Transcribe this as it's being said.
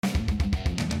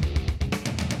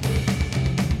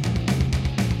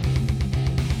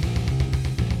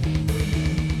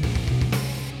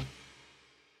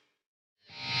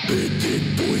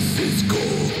is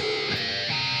cold,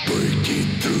 breaking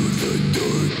through the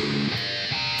dirt,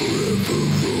 forever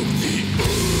roam the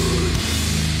earth.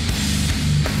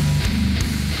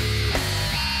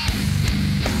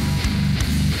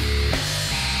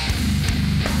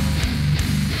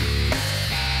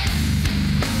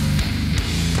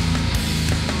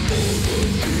 All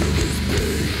I feel is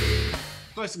pain.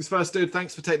 First things first, dude,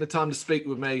 thanks for taking the time to speak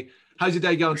with me. How's your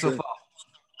day going so far?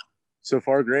 So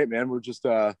far, great, man. We're just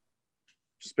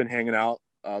been hanging out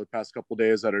the past couple of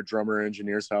days at our drummer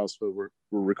engineer's house, but we're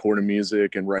recording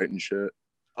music and writing shit.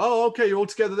 Oh, okay. You're all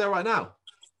together there right now?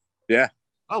 Yeah.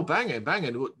 Oh, banging.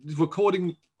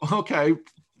 Recording, okay.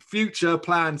 Future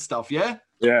plan stuff, yeah?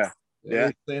 Yeah.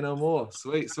 Say no more.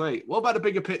 Sweet. What about the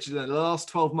bigger picture then? The last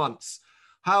 12 months,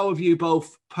 how have you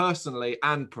both personally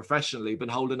and professionally been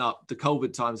holding up the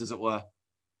COVID times, as it were?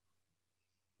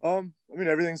 I mean,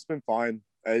 everything's been fine.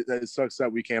 It sucks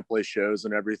that we can't play shows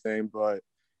and everything, but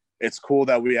it's cool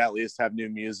that we at least have new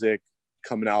music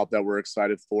coming out that we're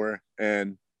excited for,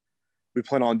 and we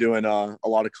plan on doing a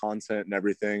lot of content and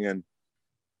everything,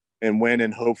 and when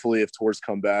and hopefully if tours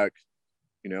come back,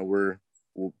 you know,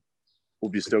 we'll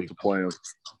be stoked to play them.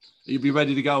 You'll be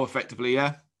ready to go effectively,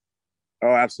 yeah?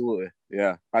 Oh, absolutely,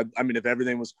 yeah. I mean, if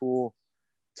everything was cool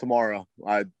tomorrow,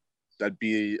 I'd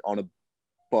be on a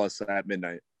bus at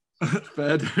midnight.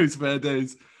 Fair dues.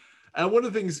 And one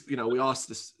of the things, you know, we asked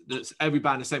this every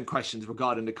band the same questions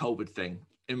regarding the COVID thing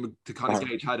to kind of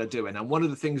gauge how they're doing. And one of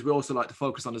the things we also like to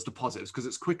focus on is the positives, because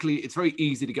it's very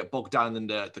easy to get bogged down in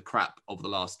the crap over the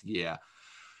last year.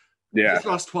 Yeah. This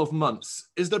last 12 months,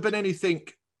 has there been anything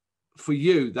for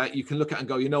you that you can look at and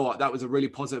go, you know what, that was a really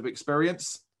positive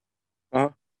experience? Yeah,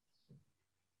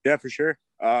 for sure.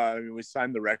 I mean, we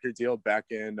signed the record deal back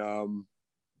in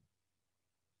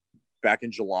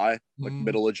July, like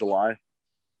middle of July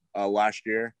last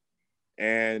year,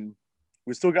 and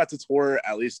we still got to tour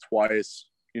at least twice,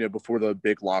 you know, before the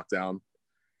big lockdown,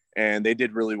 and they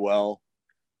did really well,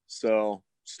 so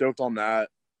stoked on that.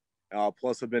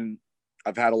 Plus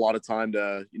I've had a lot of time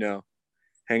to, you know,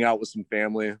 hang out with some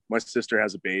family. My sister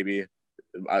has a baby,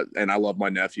 and I love my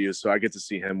nephew, so I get to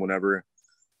see him whenever.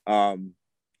 Yeah,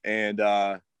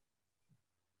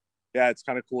 it's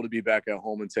kind of cool to be back at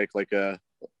home and take like a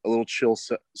little chill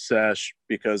sesh,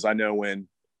 because I know when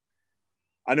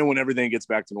everything gets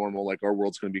back to normal, like our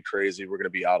world's going to be crazy. We're going to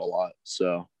be out a lot.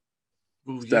 So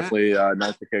it's definitely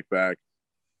nice to kick back.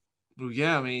 Well,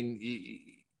 yeah, I mean,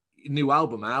 new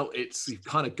album out. You've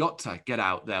kind of got to get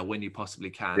out there when you possibly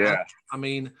can. Yeah. I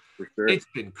mean, for sure. It's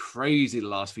been crazy the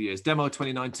last few years. Demo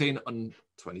 2019 and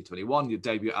 2021, your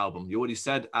debut album. You already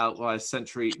said out by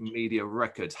Century Media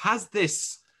Records. Has the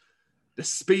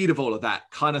speed of all of that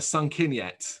kind of sunk in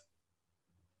yet?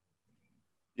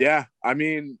 Yeah, I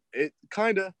mean, it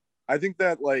kind of. I think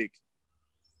that, like,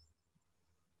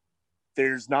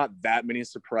 there's not that many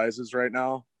surprises right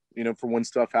now, you know, for when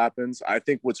stuff happens. I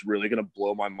think what's really going to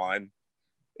blow my mind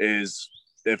is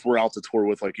if we're out to tour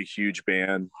with like a huge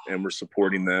band and we're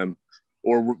supporting them,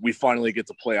 or we finally get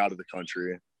to play out of the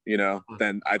country, you know,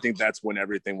 then I think that's when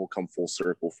everything will come full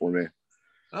circle for me.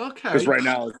 Okay. Because right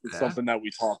now it's something that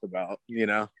we talk about, you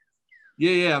know?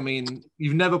 Yeah. I mean,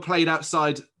 you've never played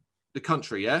outside the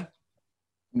country, yeah?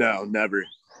 No, never.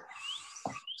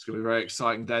 It's going to be very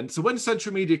exciting then. So when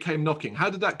Central Media came knocking, how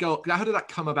did that go? How did that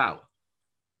come about?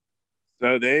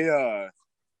 So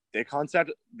they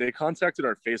contacted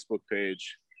our Facebook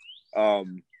page,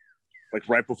 like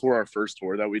right before our first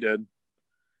tour that we did.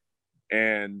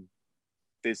 And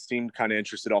they seemed kind of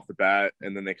interested off the bat,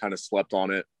 and then they kind of slept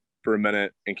on it for a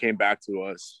minute and came back to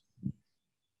us.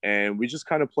 And we just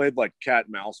kind of played like cat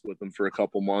and mouse with them for a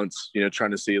couple months, you know, trying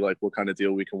to see like what kind of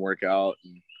deal we can work out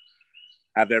and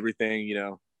have everything, you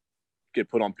know, get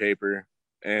put on paper.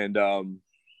 And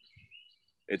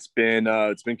it's been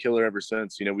killer ever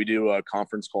since. You know, we do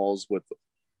conference calls with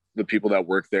the people that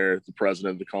work there, the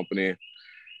president of the company.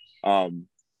 You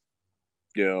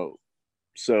know,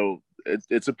 so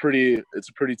it's a pretty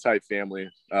tight family.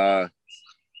 They're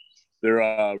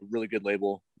a really good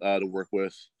label to work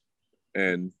with,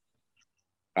 and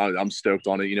I'm stoked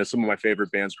on it. You know, some of my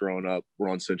favorite bands growing up were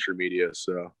on Century Media,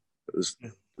 so it was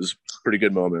a pretty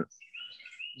good moment.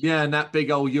 Yeah, and that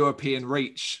big old European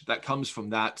reach that comes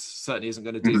from that certainly isn't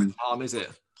going to do harm, is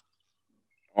it?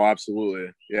 Oh,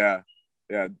 absolutely. Yeah.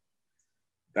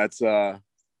 That's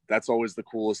always the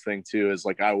coolest thing too, is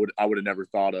like I would have never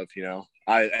thought of, you know.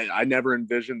 I never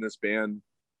envisioned this band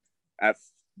at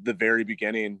the very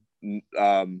beginning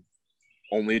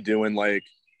only doing like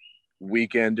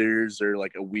weekenders or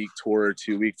like a week tour or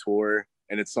 2-week tour,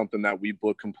 and it's something that we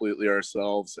book completely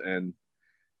ourselves and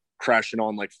crashing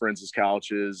on like friends'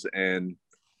 couches and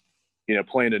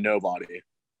playing to nobody.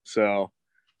 So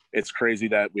it's crazy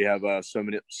that we have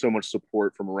so much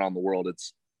support from around the world.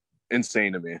 It's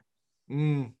insane to me.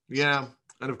 Yeah.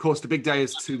 And of course, the big day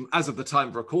is as of the time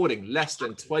of recording, less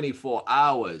than 24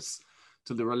 hours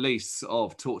to the release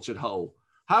of Tortured Whole.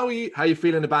 How are you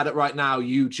feeling about it right now?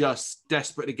 You just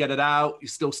desperate to get it out? You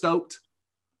still stoked?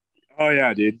 Oh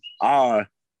yeah, dude. Yeah,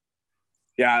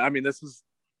 I mean, this is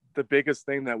the biggest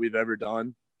thing that we've ever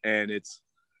done, and it's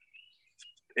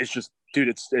just, dude,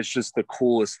 it's just the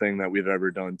coolest thing that we've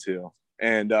ever done too.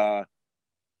 And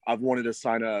I've wanted to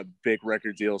sign a big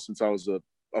record deal since I was a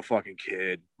fucking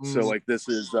kid. So like this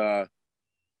is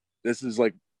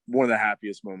like one of the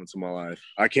happiest moments of my life.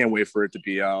 I can't wait for it to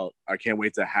be out. I can't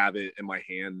wait to have it in my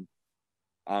hand.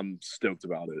 I'm stoked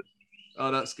about it.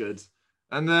 Oh, that's good.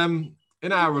 And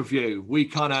in our review, we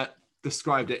kind of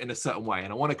described it in a certain way,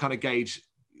 and I want to kind of gauge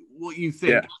what you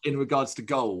think in regards to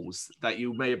goals that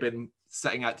you may have been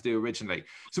setting out to do originally.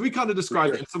 So we kind of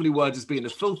described it in so many words as being the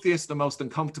filthiest, the most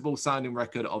uncomfortable sounding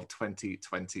record of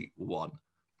 2021.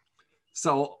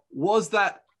 So was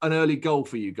that an early goal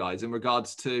for you guys in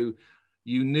regards to,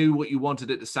 you knew what you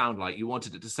wanted it to sound like? You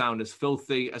wanted it to sound as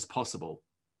filthy as possible?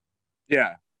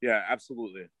 Yeah,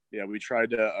 absolutely. Yeah, we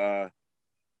tried to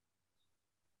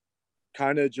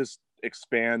kind of just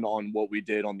expand on what we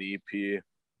did on the EP,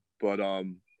 but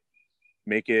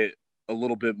make it a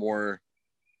little bit more,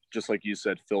 just like you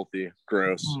said, filthy,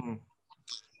 gross.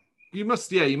 You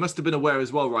must have been aware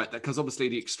as well, right? That because obviously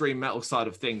the extreme metal side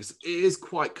of things is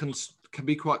can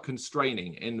be quite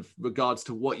constraining in regards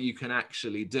to what you can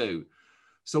actually do.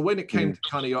 So when it came to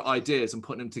kind of your ideas and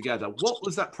putting them together, what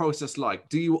was that process like?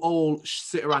 Do you all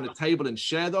sit around a table and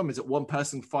share them? Is it one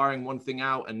person firing one thing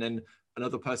out and then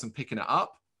another person picking it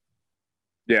up?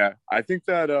 Yeah, I think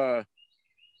that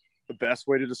the best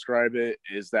way to describe it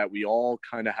is that we all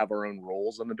kind of have our own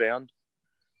roles in the band.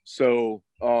 So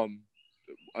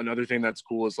another thing that's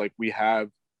cool is like we have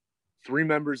 3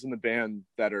 members in the band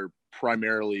that are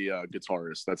primarily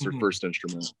guitarists. That's their first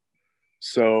instrument.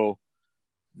 So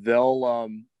they'll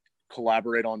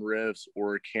collaborate on riffs,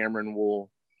 or Cameron will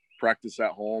practice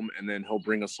at home and then he'll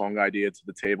bring a song idea to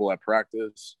the table at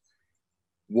practice.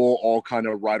 We'll all kind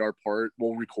of write our part.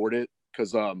 We'll record it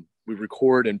because we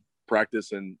record and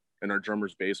practice in our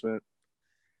drummer's basement.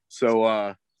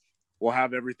 So we'll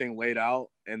have everything laid out,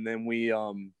 and then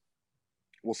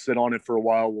we'll sit on it for a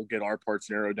while. We'll get our parts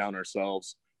narrowed down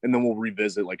ourselves, and then we'll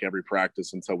revisit like every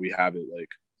practice until we have it like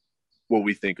what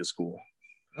we think is cool.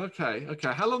 Okay.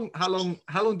 How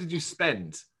long did you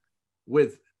spend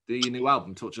with the new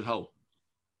album, Tortured Whole?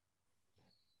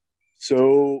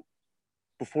 So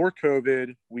before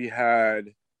COVID, we had,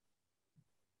 I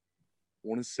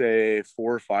want to say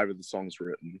 4 or 5 of the songs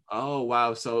written. Oh,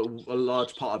 wow. So a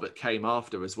large part of it came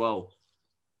after as well.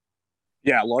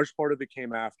 Yeah, a large part of it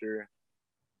came after.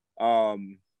 But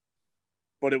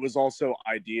it was also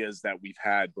ideas that we've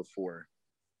had before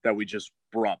that we just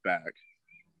brought back.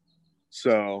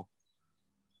 So,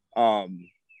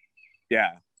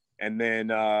 yeah. And then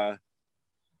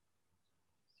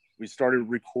we started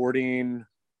recording,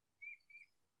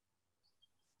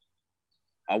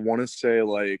 I want to say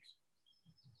like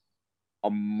a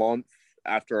month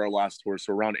after our last tour,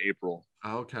 so around April.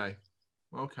 Okay.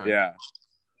 Yeah.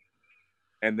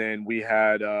 And then we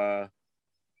had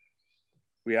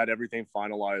everything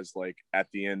finalized like at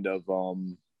the end of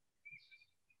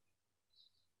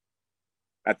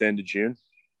June.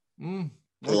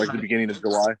 Or like the beginning of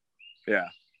July. Yeah.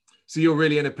 So you're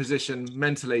really in a position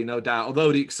mentally, no doubt,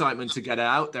 although the excitement to get it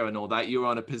out there and all that, you're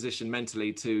on a position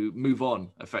mentally to move on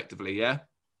effectively, yeah?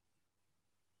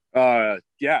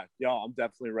 Yeah, I'm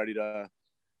definitely ready to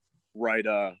write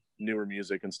newer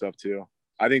music and stuff too.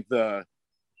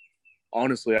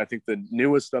 Honestly, I think the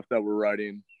newest stuff that we're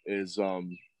writing is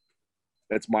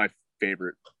that's my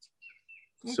favorite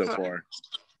so far.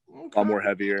 A lot more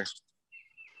heavier.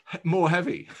 More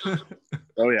heavy.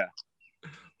 Oh yeah.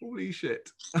 Holy shit.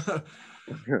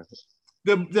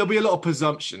 There'll be a lot of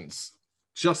presumptions.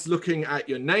 Just looking at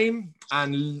your name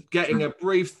and getting a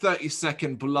brief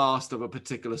 30-second blast of a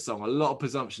particular song. A lot of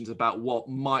presumptions about what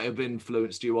might have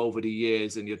influenced you over the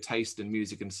years and your taste in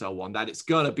music and so on. That it's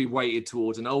going to be weighted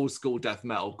towards an old school death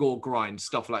metal, gore grind,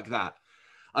 stuff like that.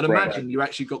 I'd imagine you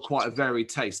actually got quite a varied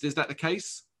taste. Is that the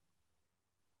case?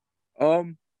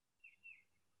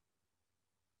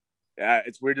 Yeah,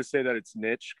 it's weird to say that it's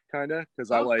niche, kind of,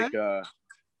 because I like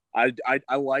I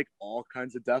like all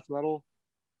kinds of death metal,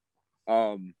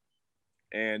 and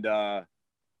I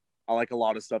like a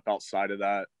lot of stuff outside of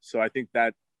that. So I think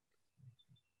that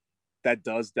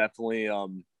does definitely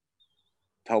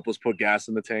help us put gas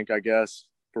in the tank, I guess,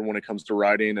 for when it comes to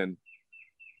writing. And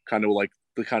kind of like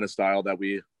the kind of style that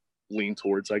we lean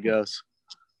towards, I guess.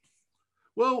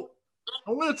 Well,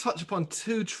 I want to touch upon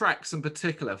 2 tracks in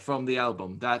particular from the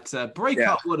album that break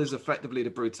Yeah. up what is effectively the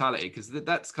brutality, because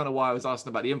that's kind of why I was asking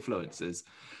about the influences.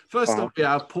 First Uh-huh. off, we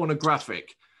have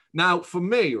Pornographic. Now, for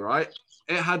me, right,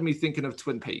 it had me thinking of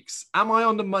Twin Peaks. Am I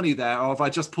on the money there, or have I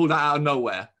just pulled that out of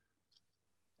nowhere?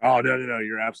 Oh, no.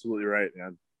 You're absolutely right,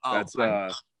 man. Oh, That's,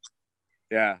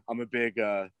 yeah, I'm a big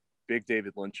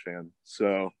David Lynch fan.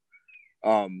 So,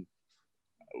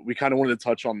 we kind of wanted to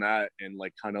touch on that and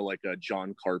like kind of like a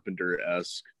John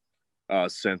Carpenter-esque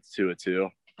synth to it too.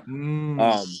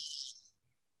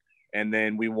 And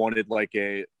then we wanted like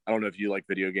I don't know if you like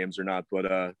video games or not,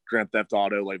 but Grand Theft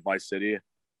Auto, like Vice City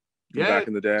from back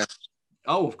in the day.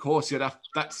 Oh, of course. Yeah,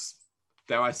 that's,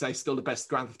 dare I say, still the best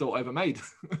Grand Theft Auto ever made.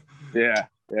 Yeah.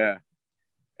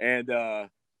 And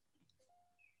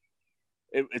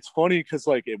it's funny because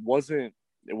like it wasn't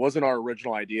our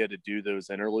original idea to do those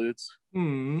interludes.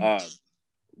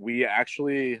 We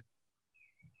actually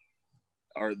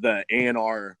are the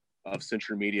A&R of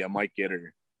Century Media, Mike Gitter,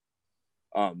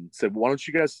 said, why don't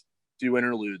you guys do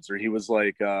interludes? Or he was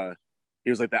like the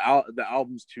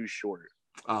album's too short.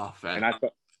 Oh, fair. And I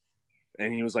thought,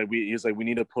 and he was like, we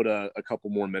need to put a couple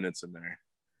more minutes in there.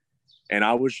 And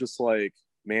I was just like,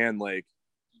 man, like,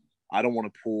 I don't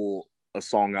want to pull a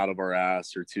song out of our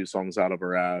ass or 2 songs out of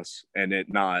our ass and it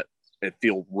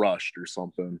feel rushed or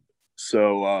something.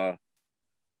 So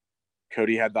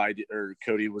Cody had the idea, or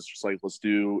Cody was just like, let's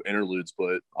do interludes,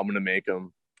 but I'm gonna make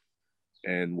them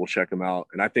and we'll check them out.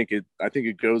 And I think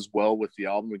it goes well with the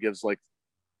album. It gives like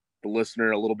the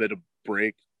listener a little bit of a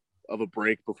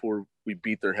break before we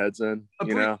beat their heads in.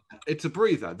 It's a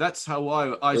breather. That's how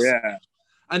I yeah.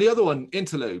 And the other one,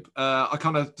 Interlude, I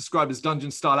kind of described as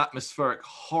dungeon-style atmospheric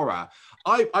horror.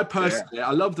 I personally,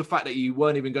 I love the fact that you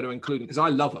weren't even going to include them because I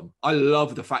love them. I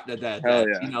love the fact that they're there,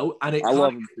 and I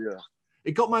love them too.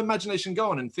 It got my imagination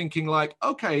going and thinking like,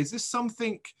 okay, is this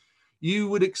something you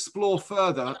would explore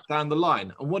further down the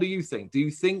line? And what do you think? Do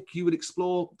you think you would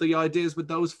explore the ideas with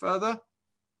those further?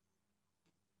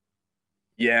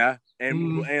 Yeah,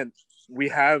 and we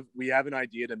have an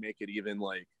idea to make it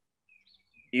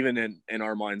even in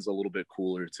our minds a little bit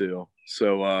cooler too.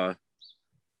 So I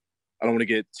don't want to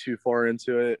get too far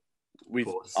into it.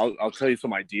 I'll tell you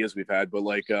some ideas we've had, but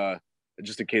like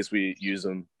just in case we use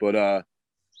them. But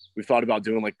we thought about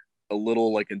doing like a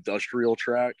little like industrial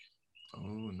track.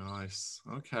 Oh, nice.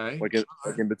 Okay. Like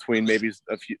in between maybe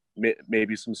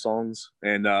some songs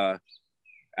and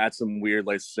add some weird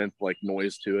like synth like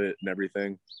noise to it and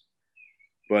everything.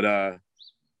 But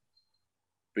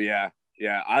yeah,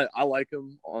 I like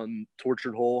them on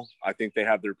Tortured Whole. I think they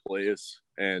have their place,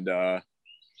 and I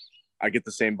get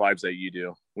the same vibes that you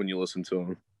do when you listen to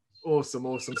them.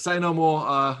 Awesome. Say no more.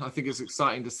 I think it's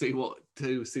exciting to see what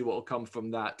will come from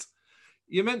that.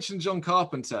 You mentioned John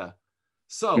Carpenter,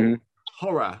 so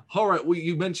horror. Well,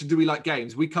 you mentioned, do we like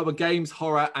games? We cover games,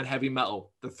 horror, and heavy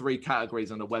metal. The 3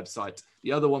 categories on the website.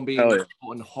 The other one being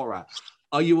on horror.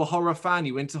 Are you a horror fan?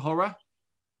 You into horror?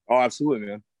 Oh, absolutely,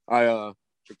 man. I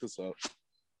check this out.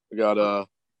 I got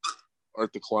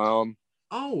Art the Clown.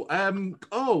 Terrifier.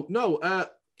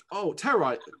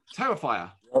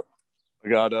 Yep. I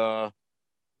got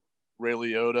Ray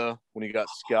Liotta when he got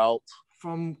scalped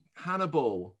from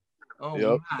Hannibal. Oh,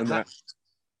 yep. Man,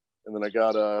 and then I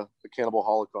got the Cannibal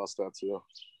Holocaust tattoo.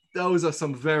 Those are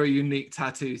some very unique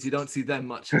tattoos. You don't see them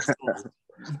much at all.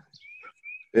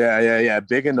 Yeah.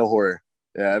 Big into horror.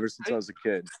 Yeah, ever since I was a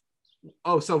kid.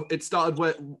 Oh, so it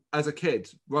started as a kid.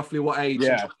 Roughly what age?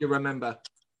 Yeah. Do you remember?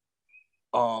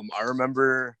 I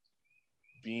remember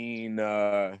being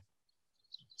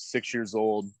 6 years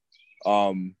old,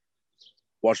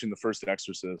 watching the first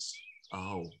Exorcist.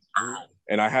 Oh.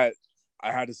 And I had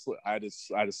to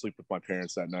sleep with my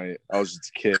parents that night. I was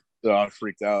just a kid, so I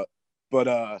freaked out.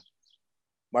 But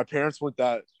my parents weren't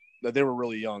that they were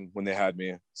really young when they had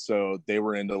me, so they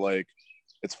were into like,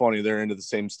 it's funny, they're into the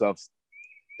same stuff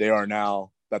they are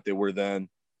now that they were then.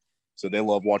 So they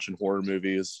love watching horror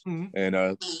movies and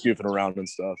goofing around and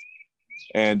stuff.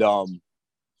 And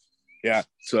yeah,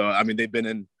 so I mean, they've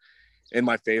been in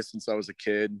my face since I was a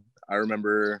kid. I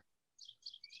remember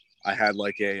I had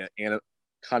like a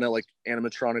kind of like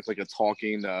animatronic, like a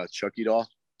talking Chucky doll.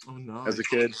 Oh, nice. As a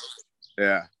kid.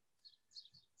 Yeah.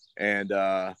 And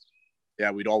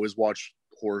yeah, we'd always watch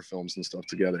horror films and stuff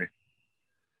together.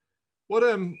 What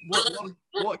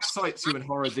excites you in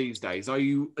horror these days? Do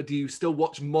you still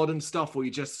watch modern stuff, or are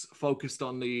you just focused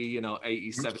on the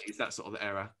 80s, 70s, that sort of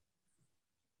era?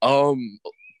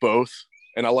 Both.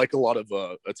 And I like a lot of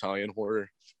Italian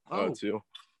horror too.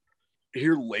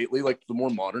 here lately, like the more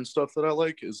modern stuff that I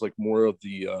like is like more of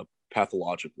the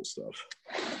pathological stuff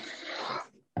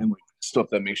and like stuff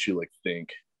that makes you like think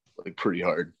like pretty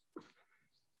hard.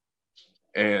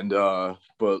 And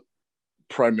but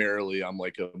primarily I'm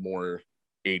like a more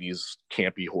 80s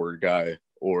campy horror guy,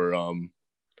 or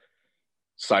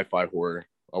sci-fi horror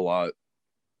a lot.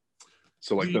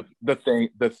 So like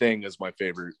the thing is my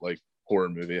favorite like horror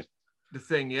movie. The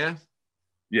Thing, yeah.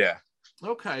 Yeah.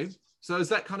 Okay. So is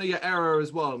that kind of your era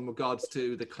as well in regards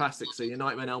to the classics? So your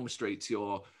Nightmare on Elm Street,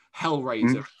 your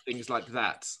Hellraiser, things like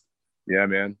that. Yeah,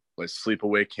 man. Like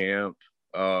Sleepaway Camp,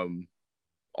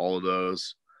 all of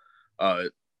those.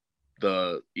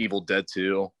 The Evil Dead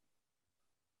 2.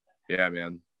 Yeah,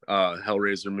 man.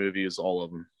 Hellraiser movies, all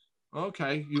of them.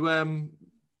 Okay.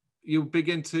 You big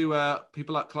into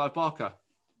people like Clive Barker?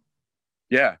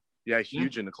 Yeah,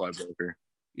 huge into Clive Barker.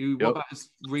 What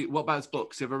about his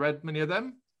books? You ever read many of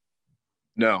them?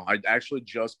 No, I actually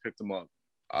just picked them up.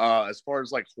 As far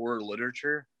as like horror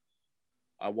literature,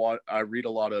 I read a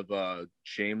lot of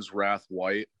James Rath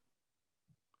White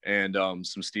and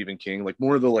some Stephen King. Like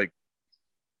more of the like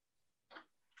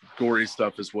gory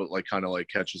stuff is what like kind of like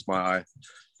catches my eye.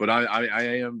 But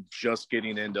I am just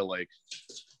getting into like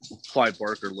Clive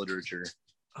Barker literature.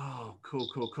 Oh, cool.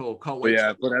 Can't But wait.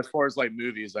 yeah, but as far as like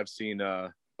movies, I've seen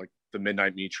like the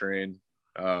Midnight Meat Train,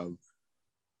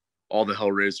 all the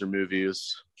Hellraiser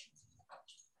movies.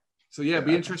 So yeah, it'd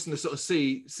be interesting to sort of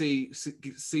see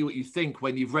what you think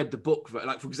when you've read the book.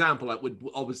 Like for example, like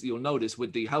obviously you'll notice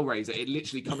with the Hellraiser, it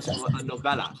literally comes from a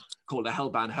novella called A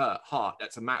Hellbound Heart.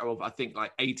 That's a matter of I think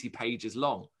like 80 pages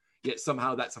long. Yet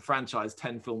somehow that's a franchise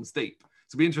 10 films deep.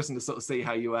 So it'd be interesting to sort of see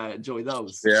how you enjoy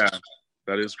those. Yeah,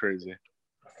 that is crazy.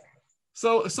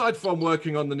 So aside from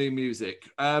working on the new music,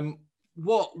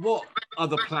 what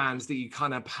other plans that you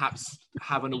kind of perhaps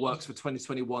have in the works for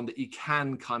 2021 that you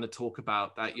can kind of talk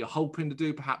about that you're hoping to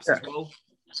do perhaps as well?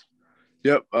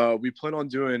 Yep. We plan on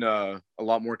doing a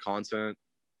lot more content.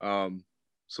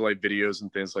 So like videos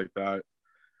and things like that.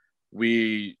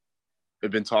 We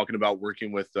have been talking about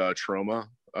working with Trauma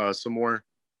some more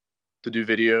to do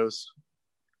videos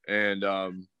and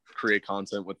create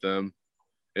content with them.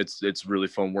 It's really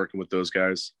fun working with those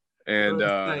guys. And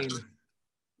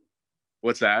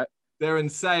what's that? They're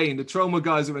insane. The Trauma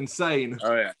guys are insane.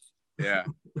 Oh yeah.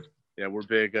 We're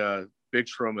big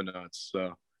Trauma nuts.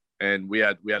 So, and we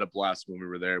had a blast when we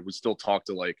were there. We still talk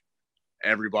to like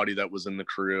everybody that was in the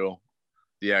crew,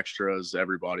 the extras,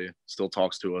 everybody still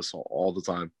talks to us all the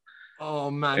time.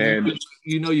 Oh man, and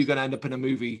you know you're gonna end up in a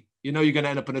movie. You know you're gonna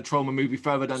end up in a Trauma movie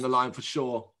further down the line for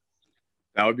sure.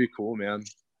 That would be cool, man.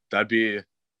 That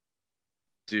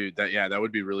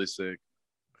would be really sick.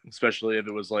 Especially if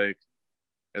it was like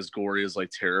as gory as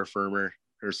like Terra Firma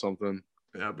or something.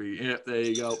 There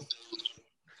you go.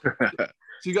 So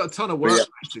you got a ton of work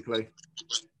basically.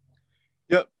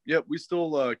 Yep. We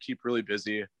still keep really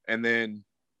busy, and then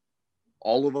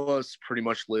all of us pretty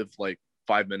much live like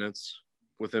 5 minutes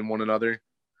within one another,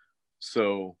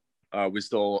 so we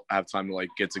still have time to like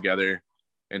get together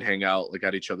and hang out like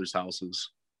at each other's houses.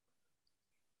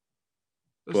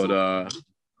 Go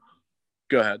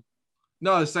ahead.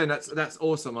 No, I was saying that's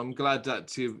awesome. I'm glad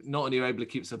that you not only are able to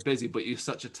keep so busy, but you're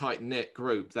such a tight knit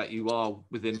group that you are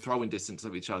within throwing distance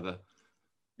of each other.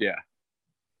 Yeah.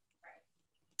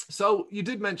 So you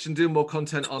did mention doing more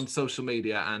content on social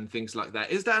media and things like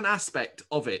that. Is that an aspect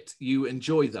of it you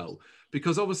enjoy though?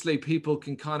 Because obviously people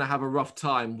can kind of have a rough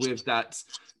time with that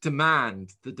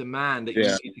demand that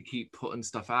you need to keep putting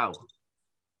stuff out.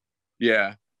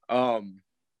 Yeah. I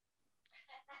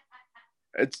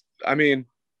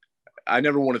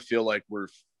never want to feel like we're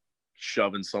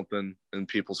shoving something in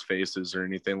people's faces or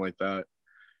anything like that.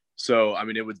 So, I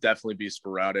mean, it would definitely be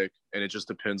sporadic, and it just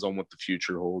depends on what the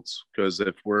future holds. Because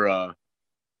if we're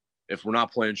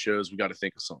not playing shows, we got to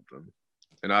think of something,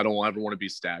 and I don't ever want to be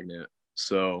stagnant.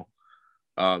 So,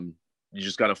 you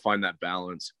just got to find that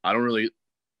balance. I don't really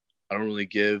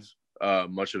give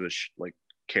much of a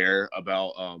care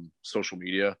about social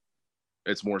media.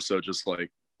 It's more so just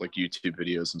like YouTube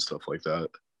videos and stuff like that.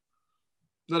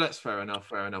 No, that's fair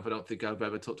enough. I don't think I've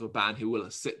ever talked to a band who will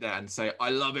sit there and say,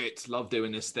 I love it, love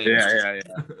doing this thing. Yeah.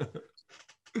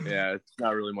 Yeah, it's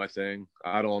not really my thing.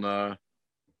 I don't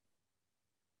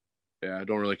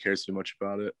really care too much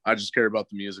about it. I just care about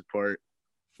the music part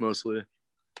mostly.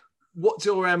 What's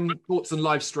your thoughts on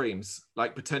live streams?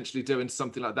 Like potentially doing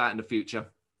something like that in the future?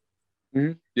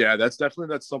 Mm-hmm. Yeah, that's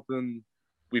something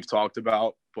we've talked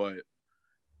about, but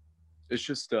it's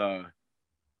just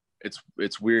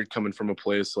it's weird coming from a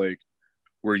place like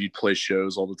where you play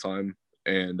shows all the time,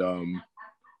 and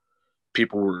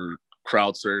people were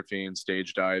crowd surfing,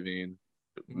 stage diving,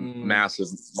 massive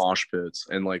mosh pits,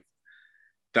 and like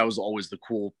that was always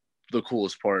the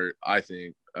coolest part, I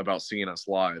think, about seeing us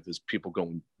live is people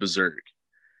going berserk.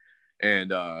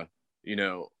 And you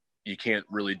know, you can't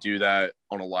really do that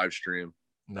on a live stream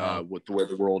with the way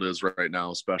the world is right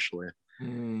now, especially.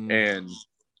 And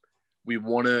we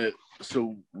want to,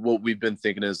 so what we've been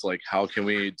thinking is like, how can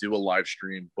we do a live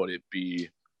stream but it be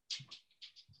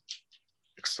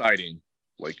exciting?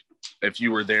 Like if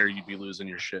you were there, you'd be losing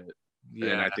your shit.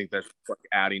 And I think that's like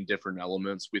adding different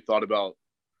elements. We thought about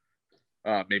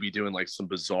maybe doing like some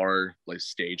bizarre like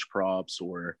stage props,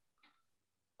 or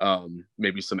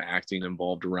maybe some acting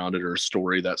involved around it, or a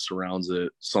story that surrounds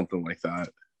it, something like that.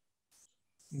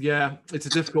 Yeah, it's a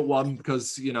difficult one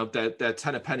because, you know, they're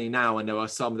 10 a penny now, and there are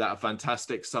some that are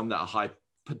fantastic, some that are high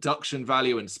production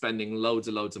value and spending loads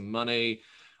of money.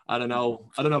 I don't know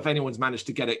if anyone's managed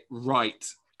to get it right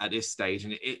at this stage,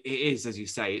 and it is, as you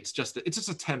say, it's just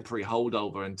a temporary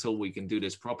holdover until we can do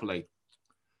this properly.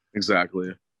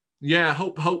 Exactly. Yeah,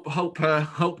 hope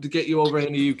to get you over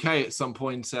in the UK at some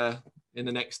point in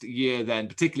the next year. Then,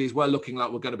 particularly as we're looking like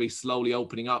we're going to be slowly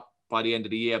opening up by the end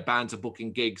of the year. Bands are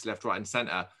booking gigs left, right, and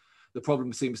centre. The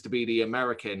problem seems to be the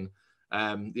American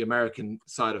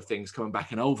side of things coming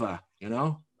back and over. You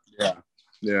know.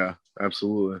 Yeah,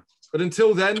 absolutely. But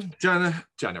until then,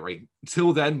 January.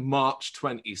 Until then, March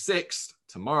 26th.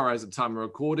 Tomorrow, as the time of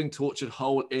recording, Tortured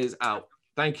Whole is out.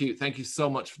 Thank you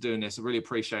so much for doing this. I really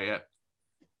appreciate it.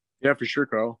 Yeah, for sure,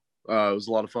 Carl. It was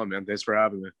a lot of fun, man. Thanks for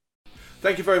having me.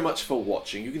 Thank you very much for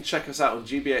watching. You can check us out on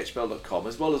gbhbl.com,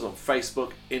 as well as on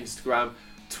Facebook, Instagram,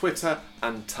 Twitter,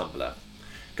 and Tumblr.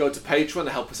 Go to Patreon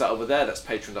to help us out over there. That's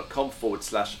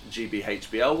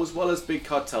patreon.com/GBHBL, as well as Big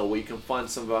Cartel, where you can find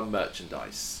some of our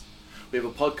merchandise. We have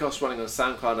a podcast running on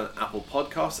SoundCloud and Apple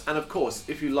Podcasts. And of course,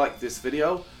 if you like this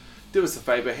video, do us a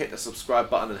favor, hit the subscribe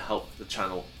button and help the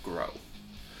channel grow.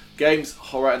 Games,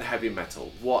 horror, and heavy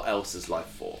metal. What else is life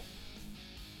for?